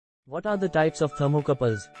What are the types of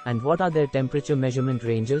thermocouples, and what are their temperature measurement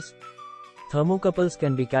ranges? Thermocouples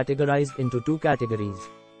can be categorized into two categories: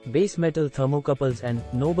 base metal thermocouples and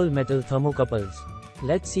noble metal thermocouples.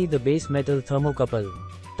 Let's see the base metal thermocouple.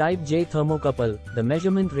 Type J thermocouple. The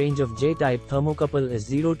measurement range of J-type thermocouple is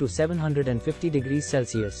 0 to 750 degrees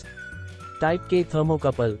Celsius. Type K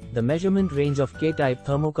thermocouple. The measurement range of K-type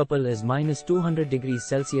thermocouple is -200 degrees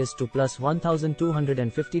Celsius to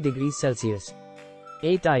 +1250 degrees Celsius.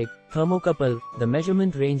 A-type thermocouple. The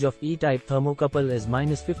measurement range of E-type thermocouple is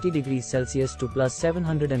 -50 degrees Celsius to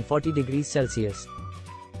 +740 degrees Celsius.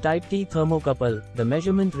 Type T thermocouple. The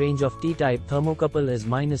measurement range of T-type thermocouple is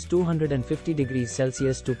 -250 degrees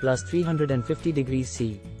Celsius to +350 degrees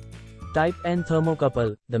C. Type N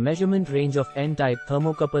thermocouple. The measurement range of N-type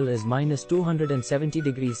thermocouple is -270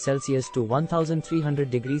 degrees Celsius to 1300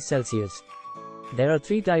 degrees Celsius. There are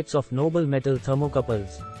three types of noble metal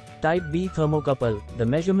thermocouples. Type B thermocouple. The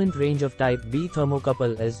measurement range of Type B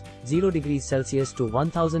thermocouple is 0 degrees Celsius to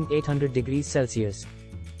 1800 degrees Celsius.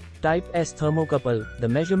 Type S thermocouple.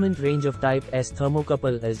 The measurement range of Type S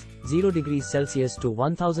thermocouple is 0 degrees Celsius to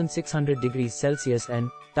 1600 degrees Celsius,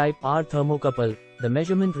 and Type R thermocouple. The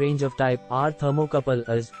measurement range of Type R thermocouple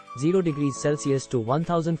is 0 degrees Celsius to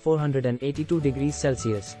 1482 degrees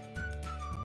Celsius.